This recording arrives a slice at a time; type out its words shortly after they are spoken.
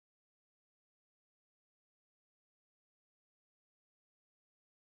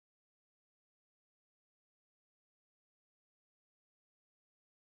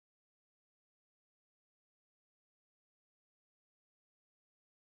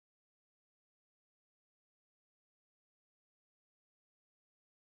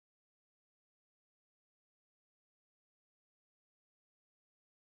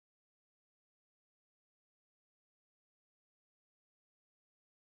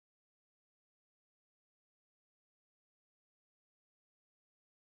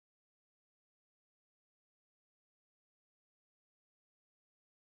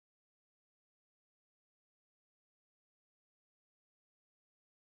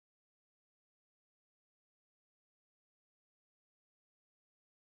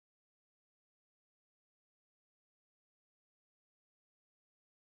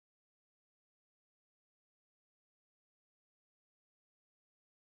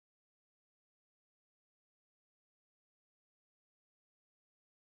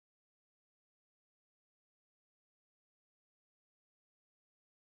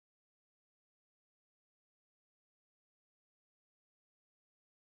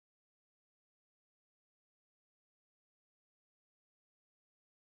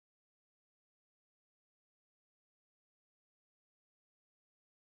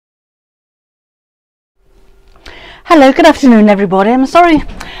Hello, good afternoon everybody. I'm sorry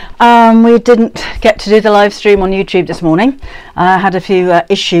we didn't get to do the live stream on YouTube this morning. I had a few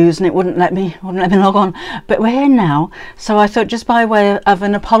issues and it wouldn't let me log on, but we're here now. So I thought, just by way of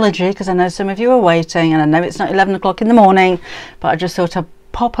an apology, because I know some of you are waiting and I know it's not 11 o'clock in the morning, but I just thought I'd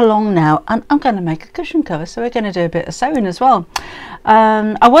pop along now, and I'm going to make a cushion cover, so we're going to do a bit of sewing as well.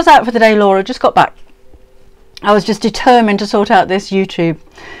 I was out for the day, Laura, just got back. I was just determined to sort out this YouTube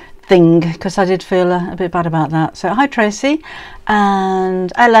thing because I did feel a bit bad about that. So hi Tracy,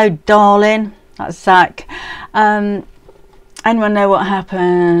 and hello darling, that's Zach. Anyone know what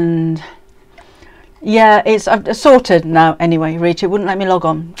happened? Yeah, it's sorted now anyway. Reach, it wouldn't let me log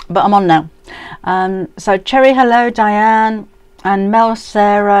on, but I'm on now. So Cherry, hello. Diane and Mel,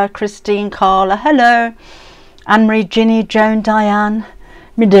 Sarah, Christine, Carla, hello. Anne-Marie, Ginny, Joan, Diane,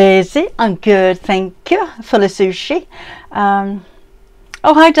 me Daisy, I'm good, thank you. Full of sushi.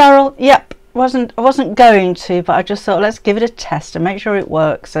 Oh hi Daryl. Yep, I wasn't going to, but I just thought let's give it a test and make sure it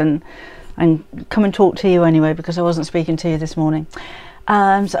works, and come and talk to you anyway, because I wasn't speaking to you this morning.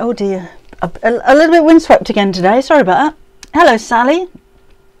 So oh dear, a little bit windswept again today, sorry about that. Hello Sally.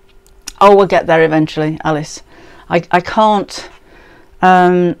 Oh, we'll get there eventually, Alice. I can't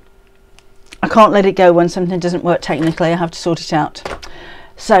let it go when something doesn't work technically. I have to sort it out.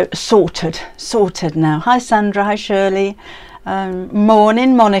 So sorted now. Hi Sandra, hi Shirley.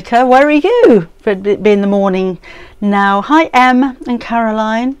 Morning Monica, where are you? For it being the morning now. Hi Em and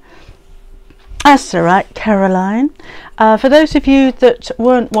Caroline. That's all right, Caroline. For those of you that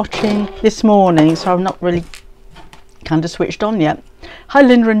weren't watching this morning, so I'm not really kind of switched on yet. Hi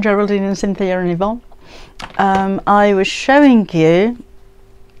Linda and Geraldine and Cynthia and Yvonne. I was showing you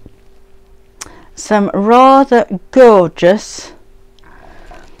some rather gorgeous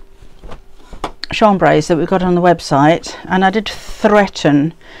chambres that we've got on the website, and I did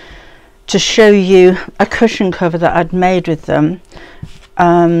threaten to show you a cushion cover that I'd made with them,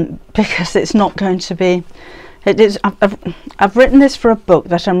 because it's not going to be, I've written this for a book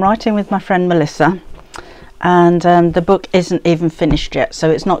that I'm writing with my friend Melissa, and the book isn't even finished yet, so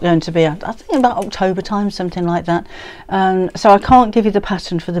it's not going to be, I think about October time, something like that. So I can't give you the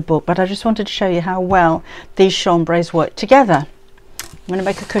pattern for the book, but I just wanted to show you how well these chambres work together. I'm going to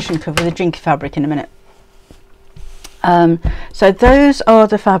make a cushion cover with a jinky fabric in a minute. So those are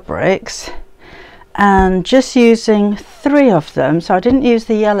the fabrics, and just using 3 of them, so I didn't use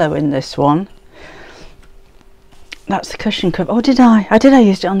the yellow in this one. That's the cushion cover. Oh, did I? I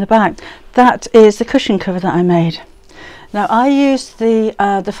used it on the back. That is the cushion cover that I made. Now I used the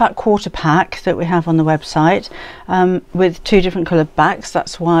fat quarter pack that we have on the website, with 2 different coloured backs.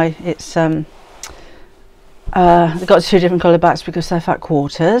 That's why it's they've got 2 different coloured backs, because they're fat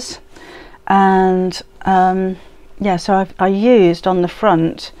quarters. And yeah, so I used on the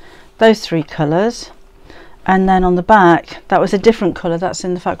front those 3 colours, and then on the back that was a different colour that's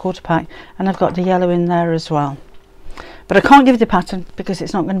in the fat quarter pack, and I've got the yellow in there as well. But I can't give you the pattern because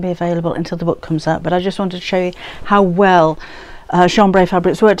it's not going to be available until the book comes out. But I just wanted to show you how well chambray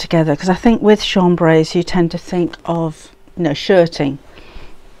fabrics work together, because I think with chambrays you tend to think of, you know, shirting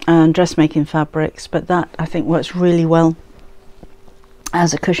and dressmaking fabrics, but that I think works really well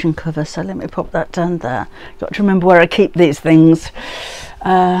as a cushion cover. So let me pop that down there. Got to remember where I keep these things.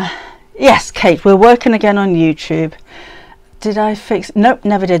 Yes, Kate, we're working again on YouTube. Did I fix? Nope,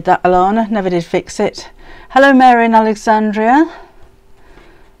 never did that, Alana. Never did fix it. Hello Mary and Alexandria.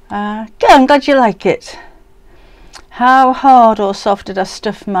 Good, I'm glad you like it. How hard or soft did I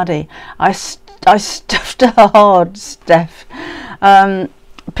stuff Maddie? I stuffed her hard, Steph.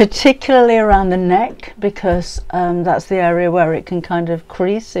 Particularly around the neck, because that's the area where it can kind of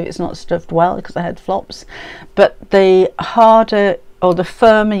crease if it's not stuffed well, because I had flops. But the harder or the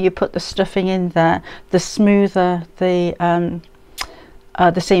firmer you put the stuffing in there, the smoother the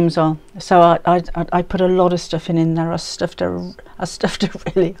seams are. So I put a lot of stuffing in there. I stuffed her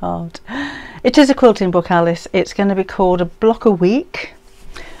really hard. It is a quilting book, Alice. It's going to be called A Block a Week.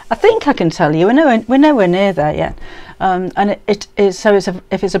 I think I can tell you. We're nowhere near there yet. And it is, so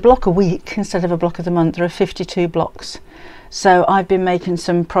if it's a block a week instead of a block of the month, there are 52 blocks. So I've been making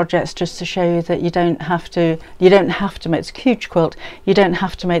some projects just to show you that you don't have to make, it's a huge quilt, you don't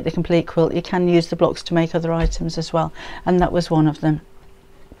have to make the complete quilt. You can use the blocks to make other items as well, and that was one of them.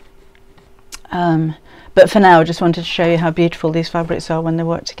 But for now I just wanted to show you how beautiful these fabrics are when they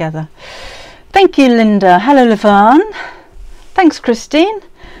work together. Thank you Linda. Hello Levan. Thanks Christine.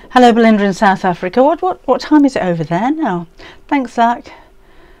 Hello Belinda in South Africa. What time is it over there now? Thanks Zach.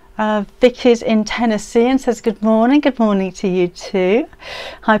 Vicky's in Tennessee and says good morning. Good morning to you too.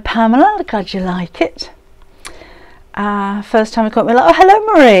 Hi Pamela, glad you like it. First time I got me like, oh hello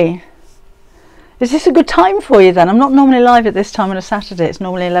Marie. Is this a good time for you then? I'm not normally live at this time on a Saturday. It's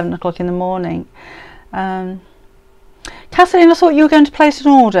normally 11 o'clock in the morning. Kathleen, I thought you were going to place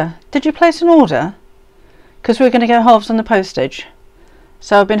an order. Did you place an order? Because we were going to go halves on the postage.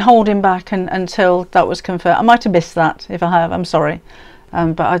 So I've been holding back until that was confirmed. I might have missed that. If I have, I'm sorry.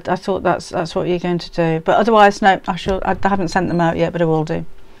 But I thought that's what you're going to do. But otherwise, no, I haven't sent them out yet, but I will do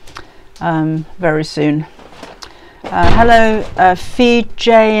very soon. Hello, Fee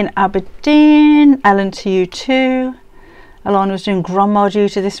J in Aberdeen. Ellen to you too. Alana was doing grandma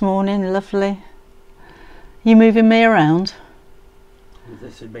duty this morning. Lovely. You moving me around?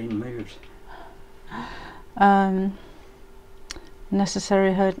 This had been moved.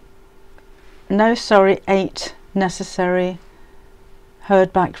 Necessary heard. No, sorry, 8 necessary.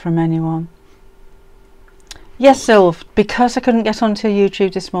 Heard back from anyone? Yes, Sylv, because I couldn't get onto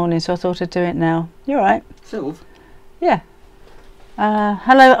YouTube this morning, so I thought I'd do it now. You're right. Sylv? Yeah.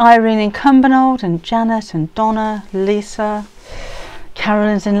 Hello, Irene in Cumbernauld, and Janet and Donna, Lisa,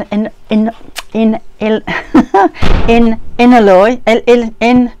 Carolyn's in Illinois.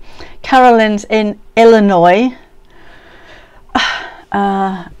 Carolyn's in Illinois.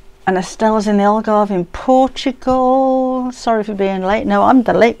 And Estelle's in the Algarve in Portugal. Sorry for being late. No, I'm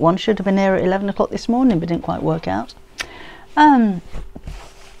the late one. Should have been here at 11 o'clock this morning, but didn't quite work out.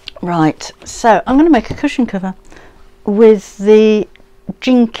 Right, so I'm going to make a cushion cover with the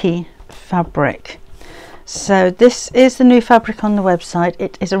Jinky fabric. So this is the new fabric on the website.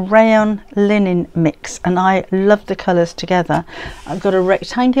 It is a rayon linen mix, and I love the colours together. I've got a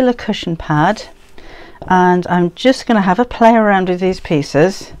rectangular cushion pad, and I'm just going to have a play around with these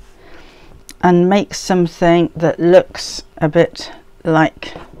pieces and make something that looks a bit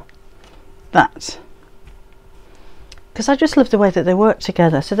like that, because I just love the way that they work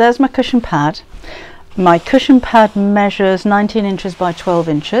together. So there's my cushion pad. My cushion pad measures 19 inches by 12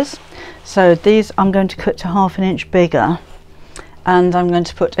 inches. So these I'm going to cut to 1/2 inch bigger, and I'm going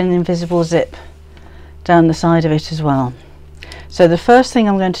to put an invisible zip down the side of it as well. So the first thing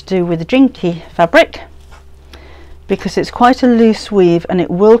I'm going to do with the Jinky fabric, because it's quite a loose weave and it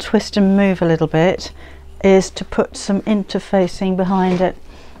will twist and move a little bit, is to put some interfacing behind it.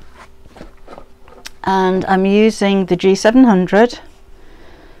 And I'm using the G700.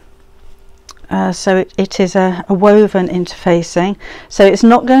 So it is a woven interfacing, so it's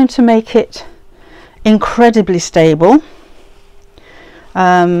not going to make it incredibly stable,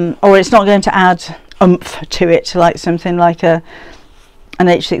 or it's not going to add oomph to it like something like an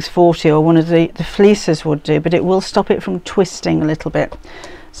H640 or one of the fleeces would do, but it will stop it from twisting a little bit.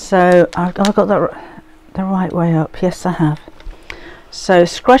 So I've got that the right way up. Yes, I have. So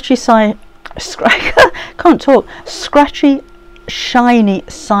scratchy side, can't talk. Scratchy, shiny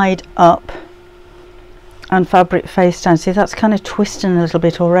side up, and fabric face down. See, that's kind of twisting a little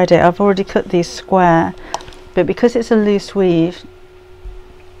bit already. I've already cut these square, but because it's a loose weave,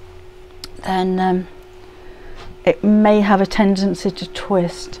 then it may have a tendency to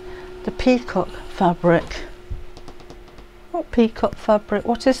twist. The peacock fabric. What peacock fabric?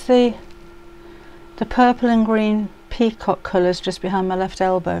 What is the purple and green peacock colours just behind my left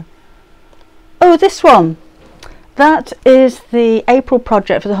elbow? Oh, this one. That is the April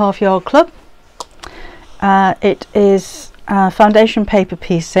project for the Half Yard Club. It is foundation paper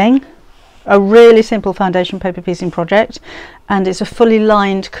piecing, a really simple foundation paper piecing project, and it's a fully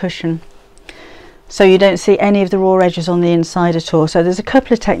lined cushion, so you don't see any of the raw edges on the inside at all. So there's a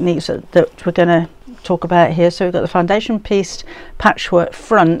couple of techniques that we're going to talk about here. So we've got the foundation pieced patchwork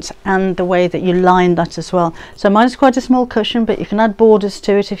front and the way that you line that as well. So mine's quite a small cushion, but you can add borders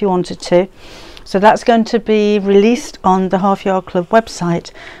to it if you wanted to. So that's going to be released on the Half Yard Club website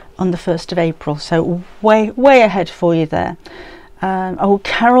on the 1st of April, so way ahead for you there. Oh,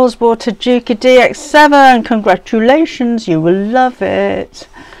 Carol's bought a Juki DX7. Congratulations, you will love it.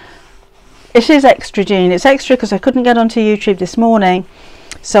 It is extra, Jean. It's extra because I couldn't get onto YouTube this morning,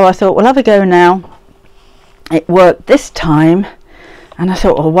 so I thought we'll have a go now. It worked this time, and I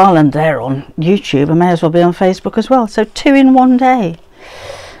thought, well, while I'm there on YouTube, I may as well be on Facebook as well. So 2 in 1 day.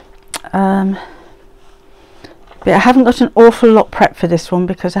 But I haven't got an awful lot prepped for this one,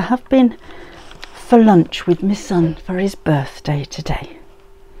 because I have been for lunch with my son for his birthday today,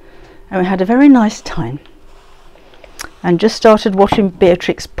 and we had a very nice time, and just started watching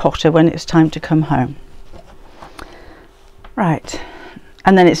Beatrix Potter when it's time to come home. Right,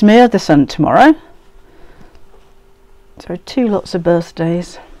 and then it's my other son tomorrow, so 2 lots of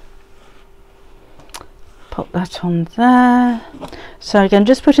birthdays. Pop that on there. So again,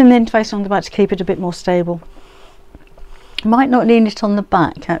 just putting the interface on the back to keep it a bit more stable. Might not need it on the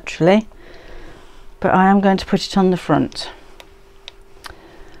back actually, but I am going to put it on the front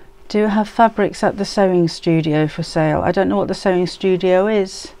Do have fabrics at the sewing studio for sale. I don't know what the sewing studio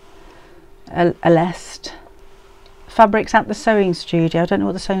is. Alest. Fabrics at the sewing studio. I don't know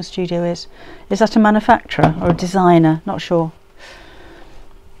what the sewing studio is. Is that a manufacturer or a designer? Not sure.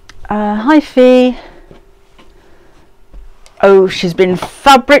 Hi Fee. Oh, she's been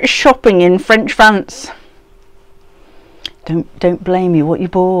fabric shopping in French France. Don't blame you what you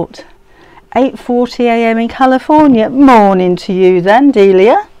bought. 8:40 a.m. in California. Morning to you then,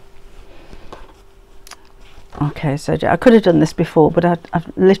 Delia. Okay, so I could have done this before, but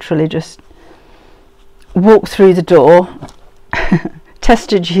I've literally just walked through the door,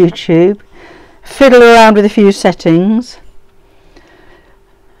 tested YouTube, fiddle around with a few settings.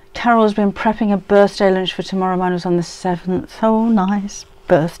 Carol's been prepping a birthday lunch for tomorrow. Mine was on the 7th. Oh, nice.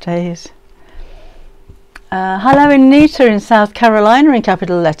 Birthdays. Hello, Anita in South Carolina in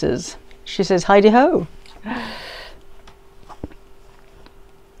capital letters. She says, Heidi ho.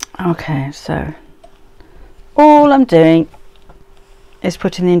 Okay, so all I'm doing is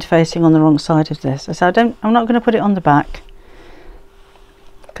putting the interfacing on the wrong side of this. So I'm not going to put it on the back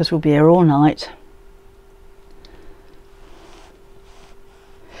because we'll be here all night.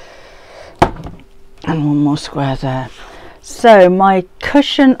 And one more square there. So my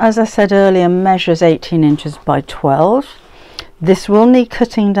cushion, as I said earlier, measures 18 inches by 12. This will need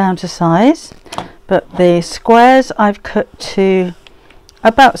cutting down to size, but the squares I've cut to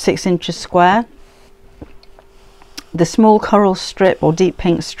about 6 inches square. The small coral strip or deep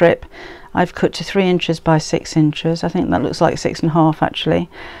pink strip I've cut to 3 inches by 6 inches. I think that looks like 6.5 actually.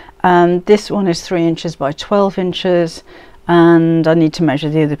 This one is 3 inches by 12 inches, and I need to measure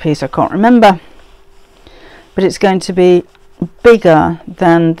the other piece. I can't remember, but it's going to be bigger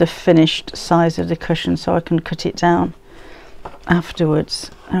than the finished size of the cushion, so I can cut it down afterwards.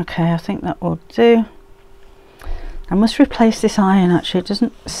 Okay, I think that will do. I must replace this iron actually. It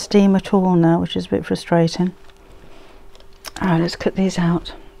doesn't steam at all now, which is a bit frustrating. Alright, let's cut these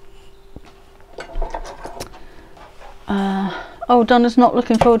out. Oh, Donna's not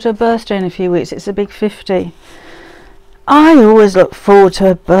looking forward to her birthday in a few weeks. It's a big 50. I always look forward to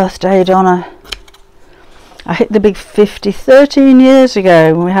her birthday, Donna. I hit the big 50 13 years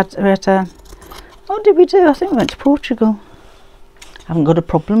ago when we had what did we do? I think we went to Portugal. Haven't got a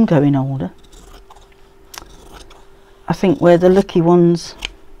problem going older. I think we're the lucky ones.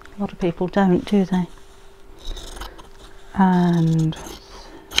 A lot of people don't, do they? And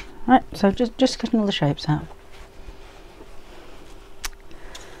right, so just cutting all the shapes out.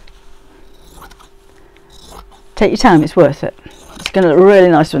 Take your time, it's worth it. It's going to look really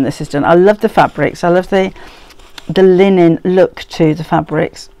nice when this is done. I love the fabrics. I love the linen look to the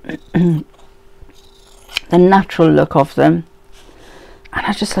fabrics, the natural look of them, and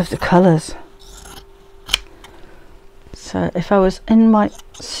I just love the colours. So if I was in my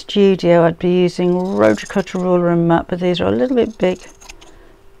studio, I'd be using rotary cutter, ruler and mat, but these are a little bit big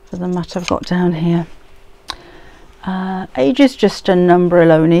for the mat I've got down here. Age is just a number,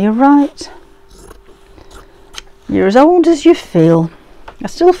 Ilona, you're right. You're as old as you feel. I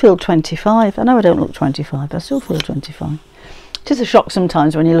still feel 25. I know I don't look 25, but I still feel 25. It is a shock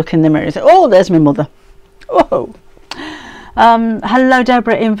sometimes when you look in the mirror and say, oh, there's my mother. Whoa. Hello,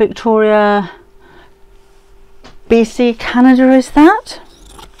 Deborah in Victoria, BC, Canada, is that?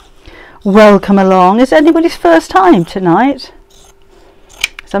 Welcome along. Is it anybody's first time tonight?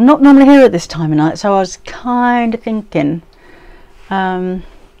 So I'm not normally here at this time of night, so I was kind of thinking that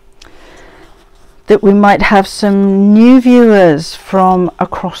we might have some new viewers from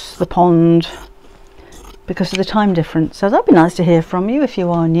across the pond because of the time difference. So that'd be nice to hear from you if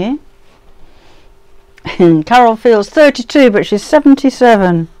you are new. Carol feels 32, but she's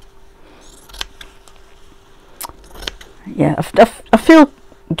 77. Yeah, I feel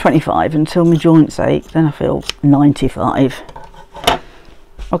 25 until my joints ache, then I feel 95.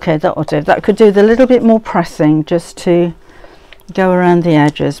 Okay, that will do. That could do the little bit more pressing just to go around the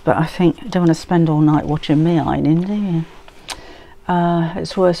edges, but I think you don't want to spend all night watching me ironing, do you?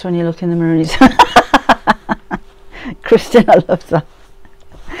 It's worse when you look in the mirror and Christine, I love that.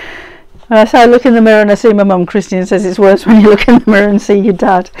 That's how I look in the mirror and I see my mum. Christine says it's worse when you look in the mirror and see your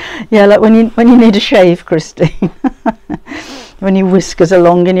dad. Yeah, like when you need a shave, Christine. When your whiskers are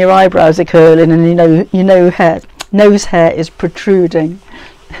long and your eyebrows are curling and you know nose hair is protruding.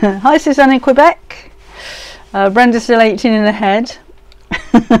 Hi Suzanne in Quebec. Brenda's still 18 in the head.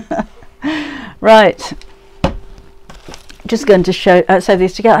 Right, just going to sew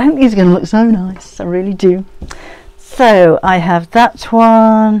these together. I think these are going to look so nice, I really do. So I have that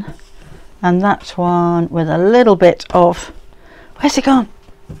one and that one with a little bit of, where's it gone?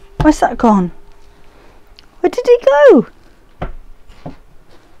 Where's that gone? Where did it go?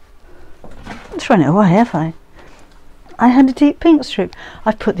 I've thrown it away, have I? I had a deep pink strip.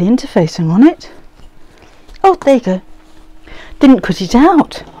 I've put the interfacing on it. Oh, there you go. Didn't cut it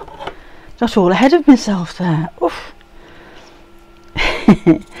out. Got all ahead of myself there. Oof.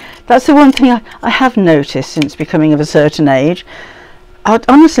 That's the one thing I have noticed since becoming of a certain age.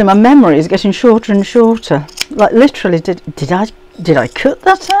 Honestly, my memory is getting shorter and shorter. Like literally, did I cut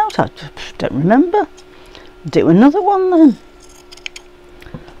that out? I don't remember. Do another one then.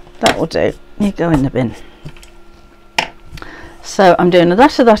 That will do. You go in the bin. So I'm doing a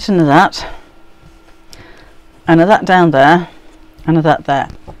that, a that, and a that, and a that down there, and a that there,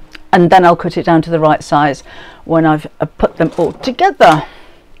 and then I'll cut it down to the right size when I've put them all together.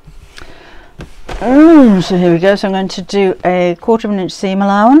 So here we go. So I'm going to do a 1/4 inch seam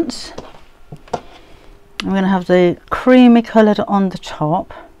allowance. I'm going to have the creamy coloured on the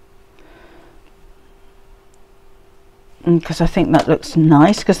top, because I think that looks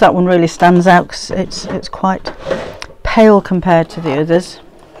nice, because that one really stands out, because it's quite pale compared to the others.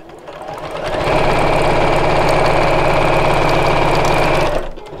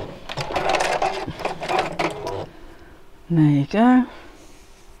 There you go.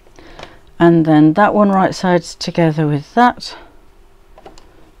 And then that one right sides together with that.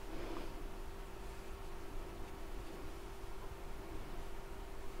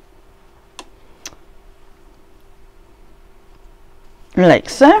 Like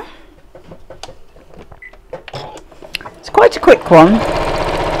so. It's quite a quick one,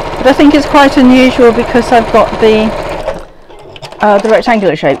 but I think it's quite unusual because I've got the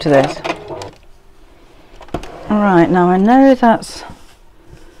rectangular shape to this. Alright, now I know that's, I'm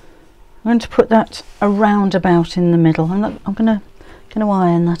going to put that around about in the middle. I'm gonna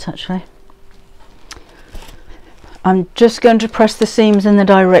iron that actually. I'm just going to press the seams in the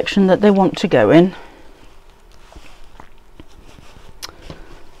direction that they want to go in.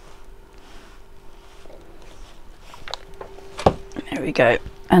 There we go.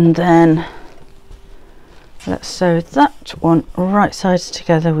 And then let's sew that one right sides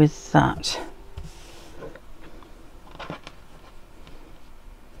together with that.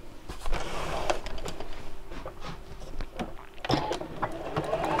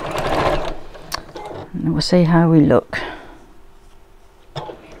 And we'll see how we look.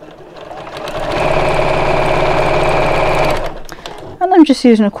 And I'm just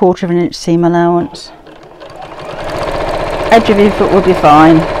using a 1/4 inch seam allowance. Edge of your foot will be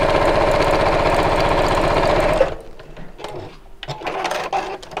fine.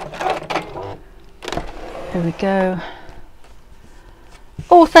 There we go.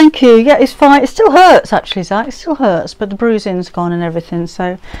 Oh, thank you. Yeah, it's fine. It still hurts actually, Zach. It still hurts, but the bruising's gone and everything,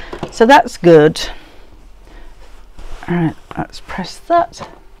 so that's good. Alright, let's press that.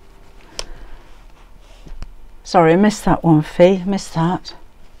 Sorry, I missed that one, Fee. Missed that.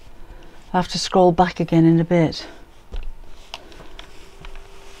 I'll have to scroll back again in a bit.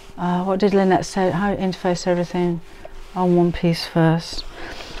 What did Lynette say? How to interface everything on one piece first.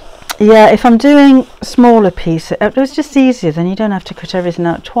 Yeah, if I'm doing smaller pieces, it's just easier, then you don't have to cut everything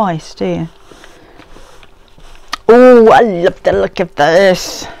out twice, do you? Oh, I love the look of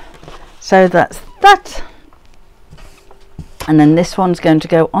this. So that's that. And then this one's going to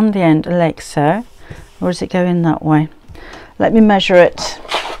go on the end like so. Or does it go in that way? Let me measure it.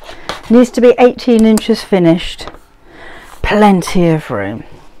 It needs to be 18 inches finished. Plenty of room.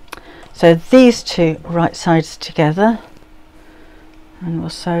 So these two right sides together, and we'll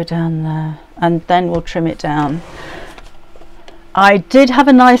sew down there, and then we'll trim it down. I did have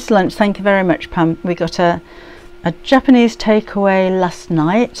a nice lunch, thank you very much, Pam. We got a Japanese takeaway last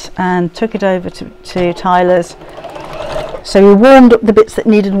night and took it over to Tyler's. So we warmed up the bits that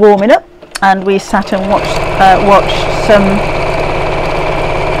needed warming up, and we sat and watched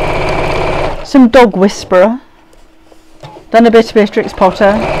some Dog Whisperer, then a bit of Beatrix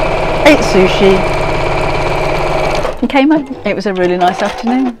Potter, ate sushi, and came home. It was a really nice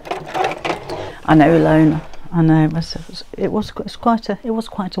afternoon. I know, alone. I know it was quite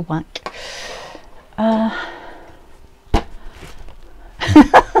a whack.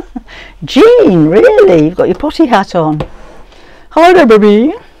 Jean, really? You've got your potty hat on. Hello there,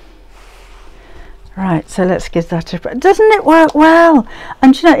 baby. Right, so let's give that a... Doesn't it work well?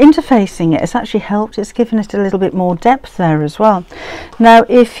 And you know, interfacing it's actually helped. It's given it a little bit more depth there as well. Now,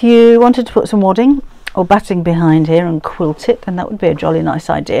 if you wanted to put some wadding or batting behind here and quilt it, then that would be a jolly nice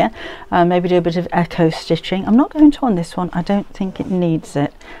idea. Maybe do a bit of echo stitching. I'm not going to on this one. I don't think it needs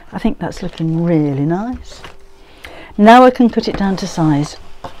it. I think that's looking really nice. Now I can cut it down to size.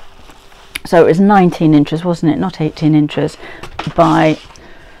 So it was 19 inches, wasn't it? Not 18 inches by,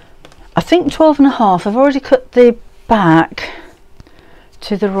 I think, 12 and a half. I've already cut the back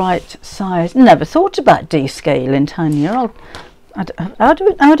to the right size. Never thought about descaling, Tanya. How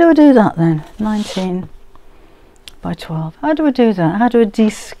do I do that then? 19 by 12. How do I do that? How do I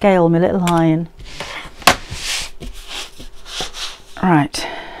descale my little iron? Right.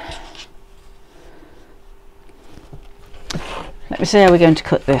 Let me see how we're going to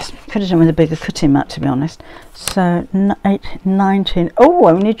cut this. Could have done with a bigger cutting mat, to be honest. So 19. Oh,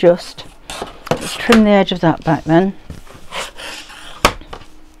 only just. Let's trim the edge of that back then.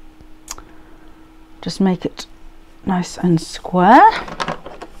 Just make it nice and square.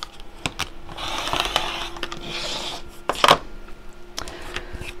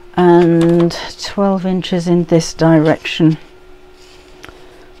 And 12 inches in this direction.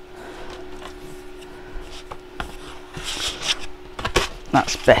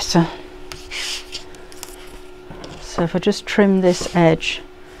 That's better. So if I just trim this edge,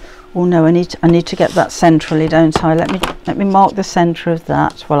 oh no, I need to get that centrally, don't I? Let me mark the centre of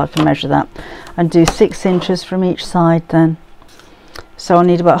that. Well, I can measure that and do 6 inches from each side then. So I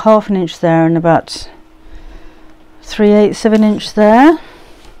need about half an inch there and about 3/8 of an inch there.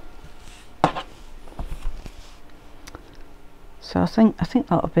 So I think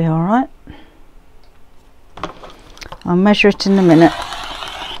that'll be all right. I'll measure it in a minute.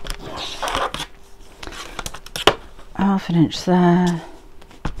 Half an inch there.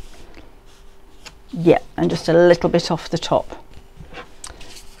 Yeah, and just a little bit off the top.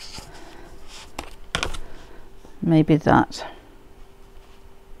 Maybe that.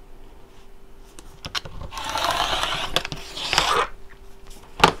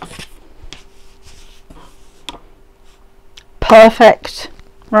 Perfect.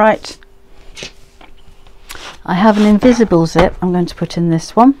 Right. I have an invisible zip I'm going to put in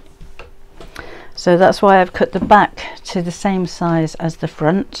this one. So that's why I've cut the back to the same size as the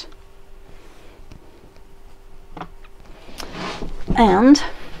front. And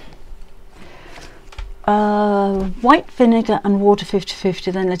white vinegar and water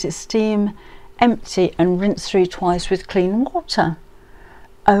 50-50, then let it steam, empty and rinse through twice with clean water.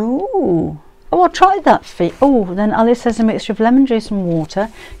 Oh, I tried that feat. Oh, then Alice says a mixture of lemon juice and water.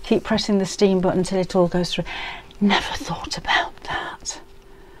 Keep pressing the steam button until it all goes through. Never thought about that.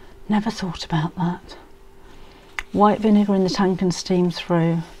 Never thought about that. White vinegar in the tank and steam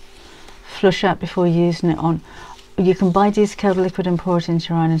through. Flush out before using it on. You can buy descaled liquid and pour it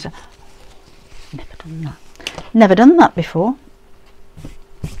into your iron. Never done that. Never done that before.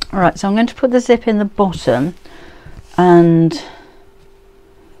 Alright, so I'm going to put the zip in the bottom, and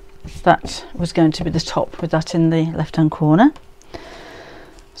that was going to be the top with that in the left hand corner.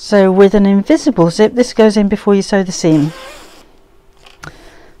 So with an invisible zip, this goes in before you sew the seam.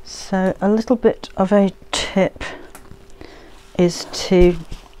 So a little bit of a tip is to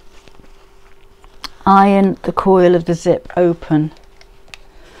iron the coil of the zip open.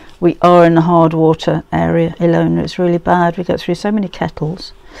 We are in the hard water area, Ilona. It's really bad. We go through so many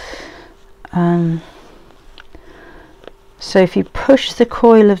kettles. So if you push the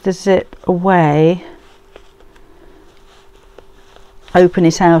coil of the zip away, open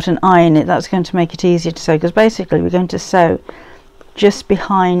it out and iron it, that's going to make it easier to sew, because basically we're going to sew just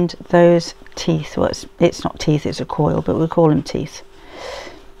behind those teeth. Well, it's not teeth, it's a coil, but we'll call them teeth.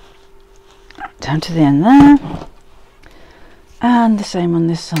 Down to the end there, and the same on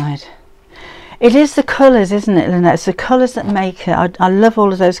this side. It is the colours, isn't it, Lynette? It's the colours that make it. I love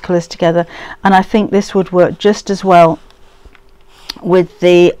all of those colours together, and I think this would work just as well with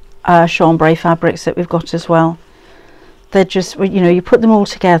the chambray fabrics that we've got as well. They're just, you know, you put them all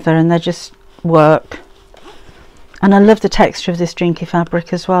together and they just work. And I love the texture of this Jinky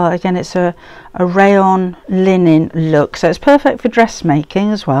fabric as well. Again, it's a rayon linen look, so it's perfect for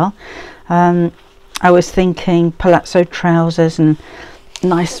dressmaking as well. I was thinking palazzo trousers and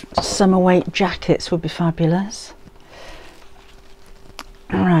nice summer weight jackets would be fabulous.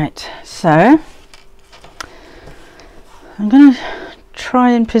 Right, so I'm going to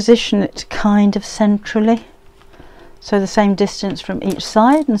try and position it kind of centrally, so the same distance from each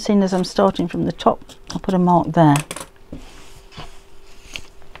side, and seeing as I'm starting from the top, I'll put a mark there.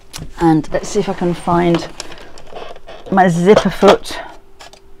 And let's see if I can find my zipper foot.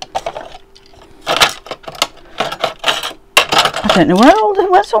 I don't know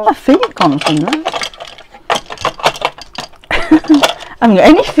where's all my feet gone from there. I haven't got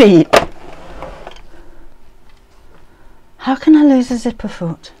any feet. How can I lose a zipper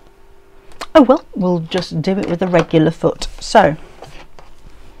foot? Oh well, we'll just do it with a regular foot. So,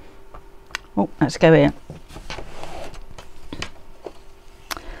 oh, let's go here.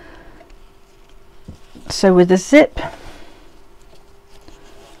 So with the zip,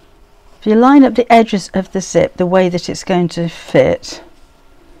 if you line up the edges of the zip the way that it's going to fit,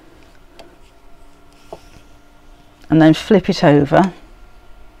 and then flip it over,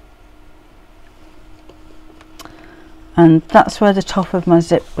 and that's where the top of my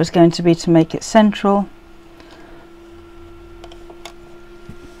zip was going to be to make it central.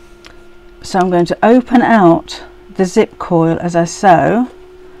 So I'm going to open out the zip coil as I sew,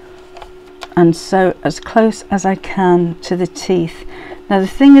 and sew as close as I can to the teeth. Now the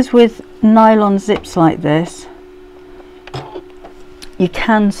thing is, with nylon zips like this, you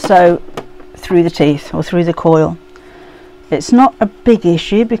can sew through the teeth or through the coil. It's not a big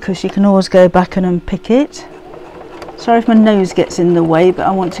issue because you can always go back and unpick it. Sorry if my nose gets in the way, but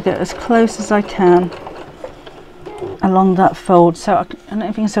I want to get as close as I can along that fold. So I don't know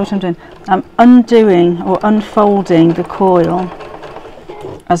if you can see what I'm doing. I'm undoing or unfolding the coil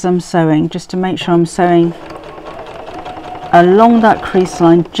as I'm sewing, just to make sure I'm sewing along that crease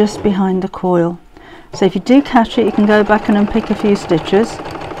line just behind the coil. So if you do catch it, you can go back and unpick a few stitches,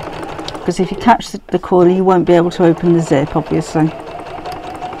 because if you catch the coil you won't be able to open the zip, obviously.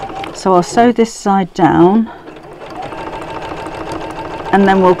 So I'll sew this side down, and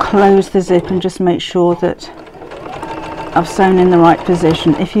then we'll close the zip and just make sure that I've sewn in the right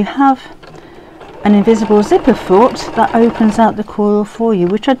position. If you have an invisible zipper foot, that opens out the coil for you,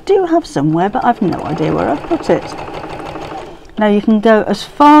 which I do have somewhere, but I've no idea where I've put it. Now you can go as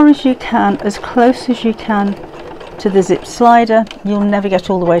far as you can, as close as you can to the zip slider. You'll never get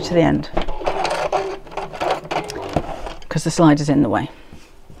all the way to the end because the slider's in the way.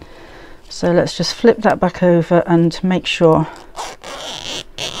 So let's just flip that back over and make sure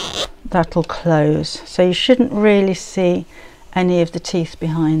that'll close. So you shouldn't really see any of the teeth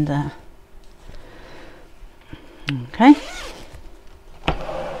behind there. Okay.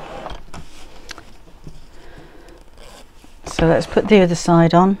 So let's put the other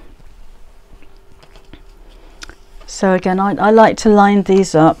side on. So again, I like to line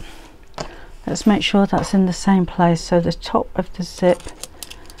these up. Let's make sure that's in the same place. So the top of the zip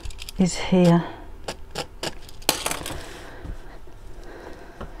is here.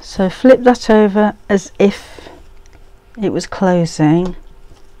 So flip that over as if it was closing,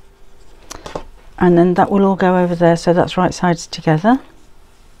 and then that will all go over there, so that's right sides together.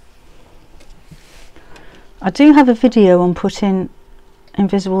 I do have a video on putting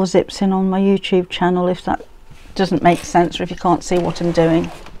invisible zips in on my YouTube channel, if that doesn't make sense or if you can't see what I'm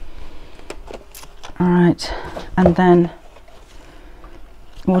doing. Alright, and then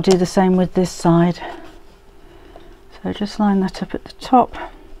we'll do the same with this side. So just line that up at the top.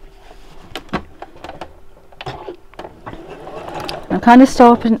 I'm kind of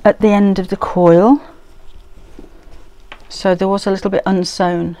stopping at the end of the coil, so there was a little bit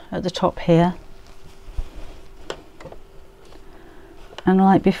unsewn at the top here, and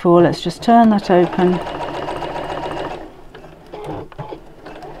like before, let's just turn that open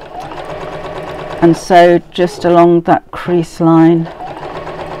and sew just along that crease line.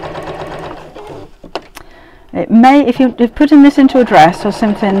 It may, if you're putting this into a dress or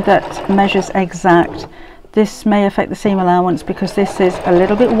something that measures exact, this may affect the seam allowance, because this is a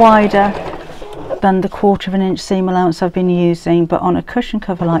little bit wider than the 1/4 inch seam allowance I've been using, but on a cushion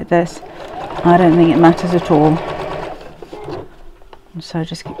cover like this I don't think it matters at all. And so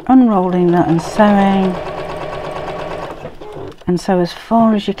just keep unrolling that and sewing, and sew as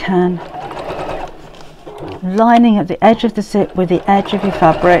far as you can, lining at the edge of the zip with the edge of your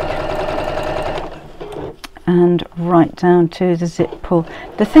fabric and right down to the zip pull.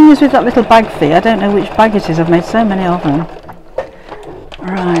 The thing is with that little bag fee, I don't know which bag it is, I've made so many of them.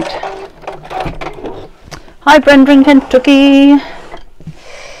 Right. Hi Brenda in Kentucky.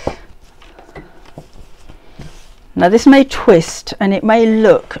 Now this may twist and it may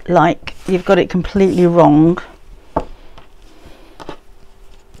look like you've got it completely wrong.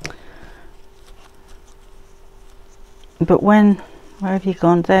 But where have you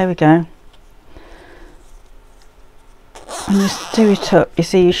gone? There we go. When you do it up, you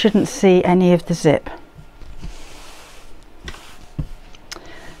see, you shouldn't see any of the zip.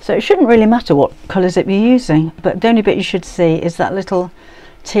 So it shouldn't really matter what colour zip you're using, but the only bit you should see is that little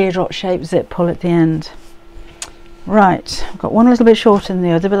teardrop shaped zip pull at the end. Right, I've got one a little bit shorter than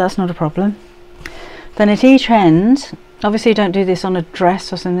the other, but that's not a problem. Then at each end, obviously you don't do this on a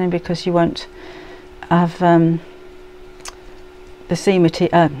dress or something because you won't have the seam,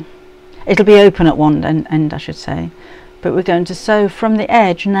 it'll be open at one end I should say. But we're going to sew from the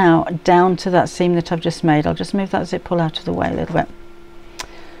edge now down to that seam that I've just made. I'll just move that zip pull out of the way a little bit.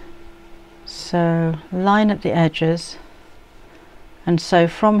 So line up the edges and sew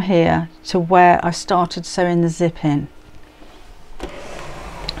from here to where I started sewing the zip in.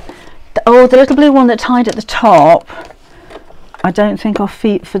 The little blue one that tied at the top, I don't think are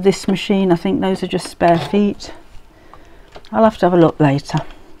feet for this machine. I think those are just spare feet. I'll have to have a look later.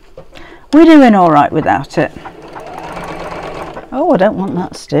 We're doing all right without it. Oh, I don't want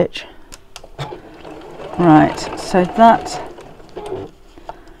that stitch. Right, so that,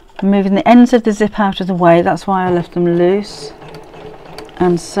 I'm moving the ends of the zip out of the way, that's why I left them loose,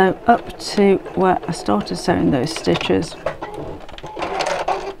 and sew up to where I started sewing those stitches.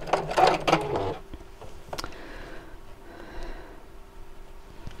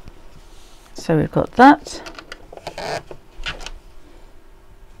 So we've got that,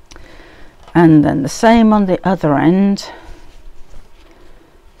 and then the same on the other end.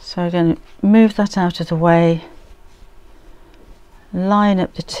 So I'm going to move that out of the way, line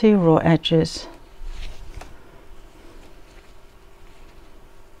up the two raw edges,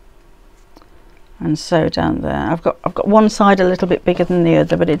 and sew down there. I've got one side a little bit bigger than the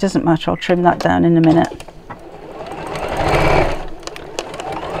other, but it doesn't matter, I'll trim that down in a minute.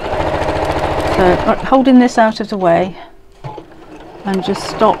 So holding this out of the way, and just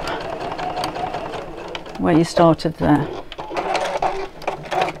stop where you started there.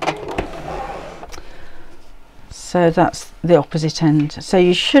 So that's the opposite end. So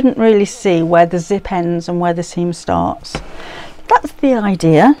you shouldn't really see where the zip ends and where the seam starts. That's the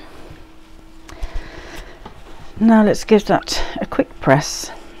idea. Now let's give that a quick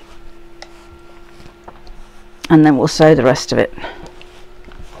press, and then we'll sew the rest of it.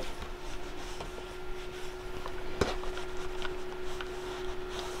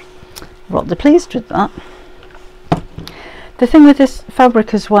 Rather pleased with that. The thing with this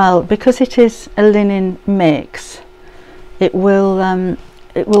fabric as well, because it is a linen mix, it will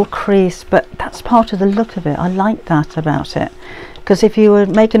crease, but that's part of the look of it. I like that about it, because if you were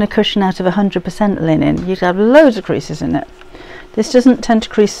making a cushion out of 100% linen, you'd have loads of creases in it. This doesn't tend to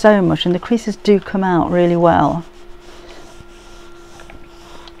crease so much, and the creases do come out really well.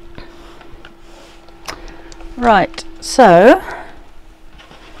 Right, so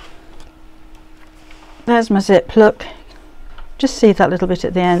there's my zip. Look, just see that little bit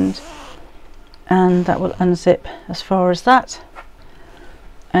at the end, and that will unzip as far as that.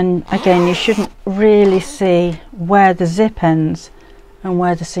 And again, you shouldn't really see where the zip ends and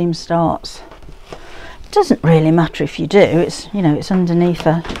where the seam starts. It doesn't really matter if you do, it's, you know, it's underneath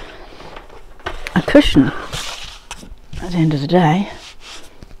a cushion at the end of the day.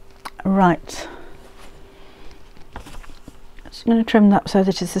 Right, so I'm going to trim that so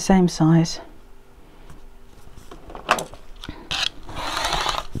that it's the same size.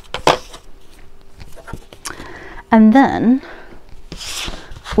 And then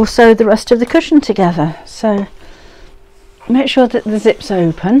we'll sew the rest of the cushion together. So make sure that the zip's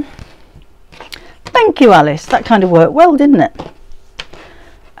open. Thank you, Alice, that kind of worked well, didn't it?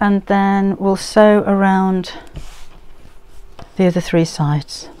 And then we'll sew around the other three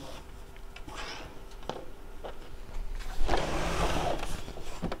sides.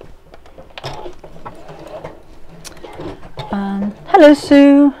 Hello,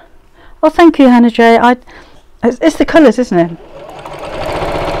 Sue. Oh, thank you, Hannah J. It's the colours, isn't it?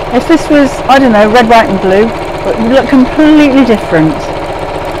 If this was, I don't know, red, white and blue, it would look completely different.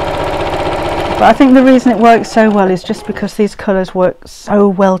 But I think the reason it works so well is just because these colours work so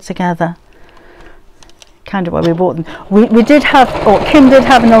well together. Kind of why we bought them. We did have, or Kim did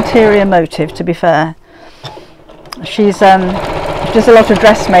have an ulterior motive, to be fair. She does a lot of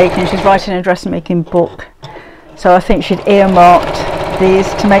dressmaking, she's writing a dressmaking book. So I think she'd earmarked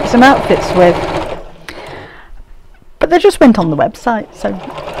these to make some outfits with. But they just went on the website, so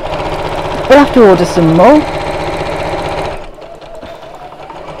we'll have to order some more.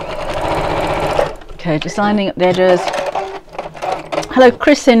 Okay, just lining up the edges. Hello,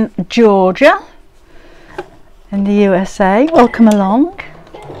 Chris in Georgia, in the USA. Welcome along.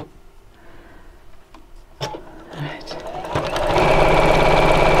 Right.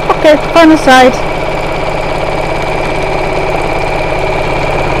 Okay, final side.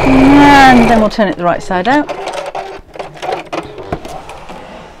 And then we'll turn it the right side out.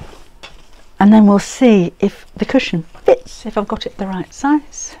 And then we'll see if the cushion fits, if I've got it the right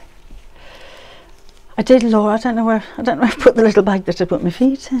size. I did, Laura, I don't know where I put the little bag that I put my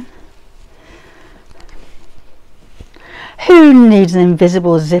feet in. Who needs an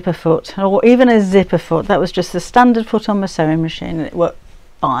invisible zipper foot, or even a zipper foot? That was just the standard foot on my sewing machine and it worked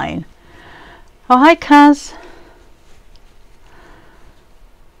fine. Oh, hi Kaz.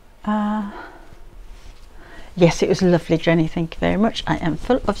 Yes, it was lovely, Jenny, thank you very much. I am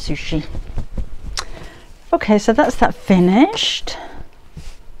full of sushi. Okay, so that's that finished.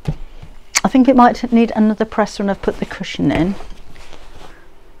 I think it might need another press when I've put the cushion in.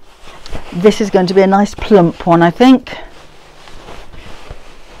 This is going to be a nice plump one, I think.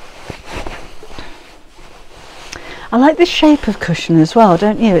 I like the shape of cushion as well,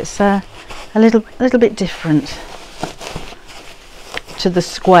 don't you? It's a little bit different to the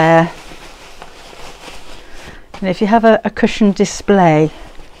square. And if you have a cushion display,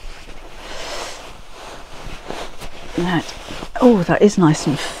 right. Oh, that is nice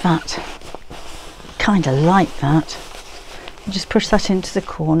and fat. Kind of like that. Just push that into the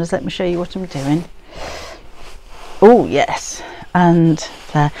corners. Let me show you what I'm doing. Oh yes, and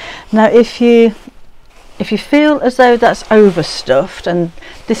there. Now if you feel as though that's overstuffed, and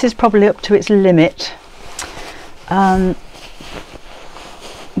this is probably up to its limit, there's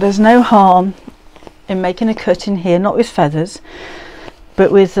no harm in making a cut in here, not with feathers,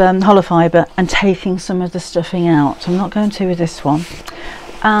 but with hollow fibre, and taking some of the stuffing out. I'm not going to with this one.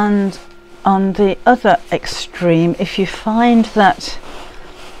 And on the other extreme, if you find that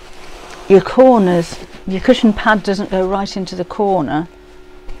your corners, your cushion pad doesn't go right into the corner,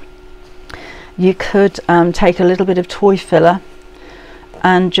 you could take a little bit of toy filler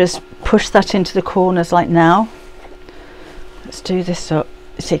and just push that into the corners like now. Let's do this up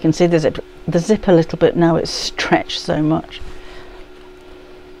so you can see the zip a little bit now, it's stretched so much.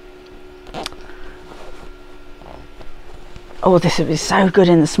 Oh, this would be so good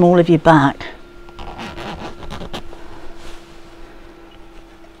in the small of your back.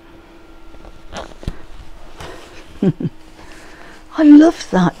 I love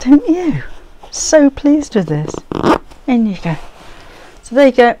that, don't you? So pleased with this. In you go. So there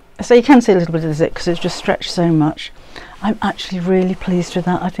you go. So you can see a little bit of the zip because it's just stretched so much. I'm actually really pleased with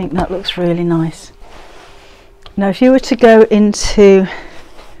that. I think that looks really nice. Now if you were to go into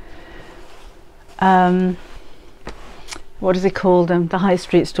what do they call them, the high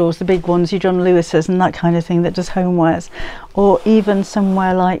street stores, the big ones, your John Lewis's and that kind of thing that does homewares, or even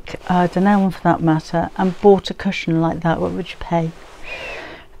somewhere like Dunelm for that matter, and bought a cushion like that, what would you pay?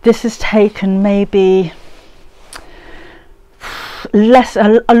 This has taken maybe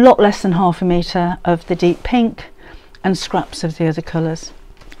a lot less than half a metre of the deep pink and scraps of the other colours,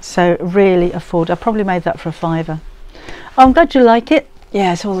 so really affordable. I probably made that for a £5. Oh, I'm glad you like it.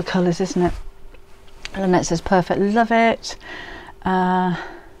 Yeah, it's all the colours, isn't it? Lynette says perfect, love it.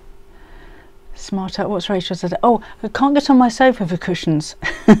 Smart out. What's Rachel said? Oh, I can't get on my sofa for cushions.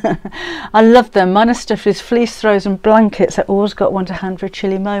 I love them. Mine are stuffed with fleece throws and blankets. I always got one to hand for a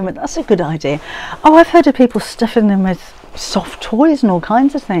chilly moment. That's a good idea. Oh, I've heard of people stuffing them with soft toys and all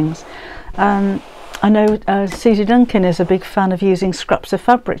kinds of things. I know Susie Duncan is a big fan of using scraps of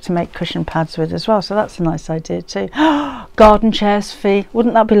fabric to make cushion pads with as well, so that's a nice idea too. Garden chairs, Fee,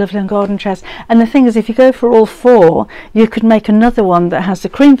 wouldn't that be lovely on garden chairs? And the thing is, if you go for all four, you could make another one that has the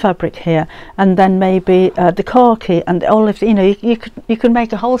cream fabric here, and then maybe the khaki and the olive. You know, you could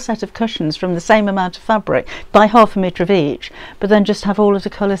make a whole set of cushions from the same amount of fabric, by half a metre of each, but then just have all of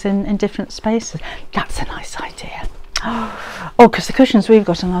the colours in different spaces. That's a nice idea. Oh, because the cushions we've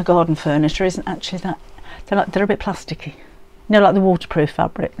got on our garden furniture isn't actually that, they're a bit plasticky, you know, like the waterproof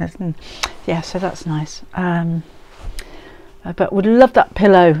fabric. Yeah, so that's nice. But would love that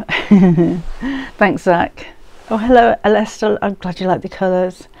pillow. Thanks, Zach. Oh, hello, Alesta. I'm glad you like the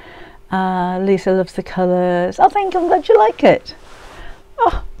colours. Lisa loves the colours. I think I'm glad you like it.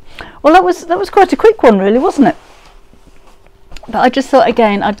 Oh, well, that was quite a quick one, really, wasn't it? But I just thought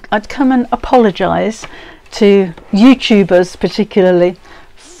again I'd come and apologise to YouTubers particularly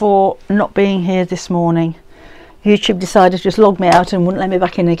for not being here this morning. YouTube decided to just log me out and wouldn't let me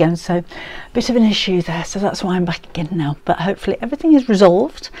back in again, so a bit of an issue there, so that's why I'm back again now. But hopefully everything is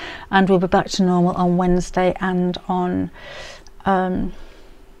resolved and we'll be back to normal on Wednesday and on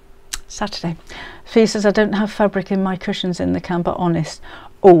Saturday. Fee says I don't have fabric in my cushions in the camper, honest.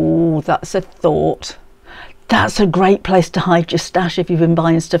 Oh, that's a thought. That's a great place to hide your stash if you've been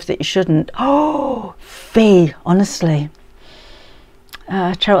buying stuff that you shouldn't. Oh, Fee, honestly.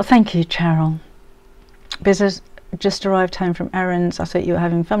 Cheryl, thank you, Cheryl. Biz has just arrived home from errands. I thought you were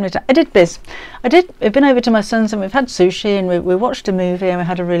having family time. I did, Biz. I did. I've been over to my son's and we've had sushi and we watched a movie and we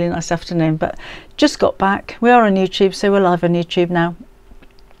had a really nice afternoon, but just got back. We are on YouTube, so we're live on YouTube now.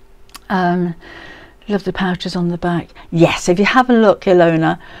 Love the pouches on the back. Yes, if you have a look,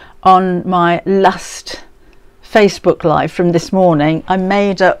 Ilona, on my last Facebook live from this morning, I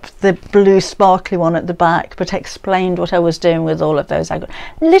made up the blue sparkly one at the back but explained what I was doing with all of those. I got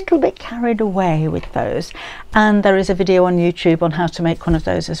a little bit carried away with those, and there is a video on YouTube on how to make one of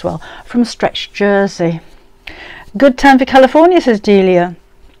those as well from stretched jersey. Good time for California, says Delia.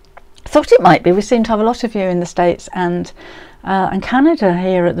 Thought it might be. We seem to have a lot of you in the States and Canada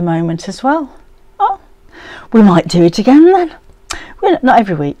here at the moment as well. Oh, we might do it again then. Not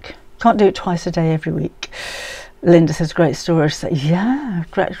every week. Can't do it twice a day every week. Linda says great storage. So, yeah,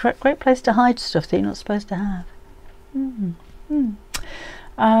 great place to hide stuff that you're not supposed to have.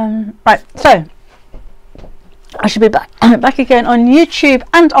 Right, so I should be back again on YouTube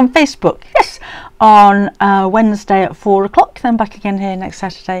and on Facebook. Yes, on Wednesday at 4 o'clock. Then back again here next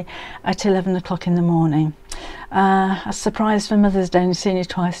Saturday at 11 o'clock in the morning. A surprise for Mother's Day, and seeing you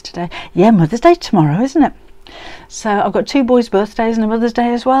twice today. Yeah, Mother's Day tomorrow, isn't it? So I've got 2 boys' birthdays and a Mother's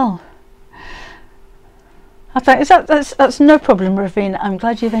Day as well. I think that's no problem, Ravina. I'm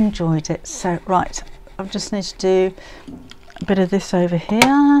glad you've enjoyed it. So right, I just need to do a bit of this over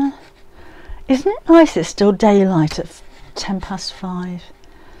here. Isn't it nice? It's still daylight at 5:10.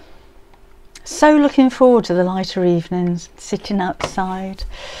 So looking forward to the lighter evenings, sitting outside,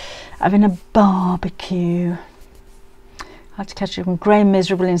 having a barbecue. I had to catch up on grey and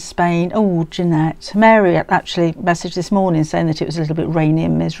miserable in Spain. Oh, Jeanette. Mary actually messaged this morning saying that it was a little bit rainy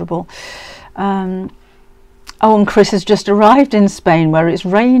and miserable. Oh, and Chris has just arrived in Spain where it's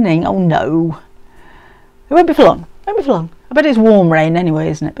raining. Oh no. It won't be for long. It won't be for long. I bet it's warm rain anyway,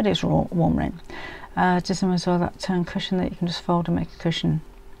 isn't it? But it's warm rain. Just as well that turn cushion that you can just fold and make a cushion.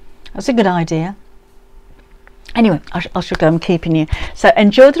 That's a good idea. Anyway, I shall go. I'm keeping you. So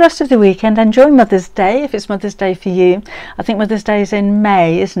enjoy the rest of the weekend. Enjoy Mother's Day, if it's Mother's Day for you. I think Mother's Day is in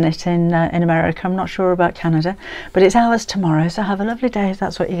May, isn't it, in America? I'm not sure about Canada, but it's ours tomorrow. So have a lovely day if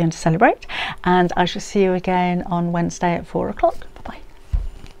that's what you're going to celebrate. And I shall see you again on Wednesday at 4 o'clock.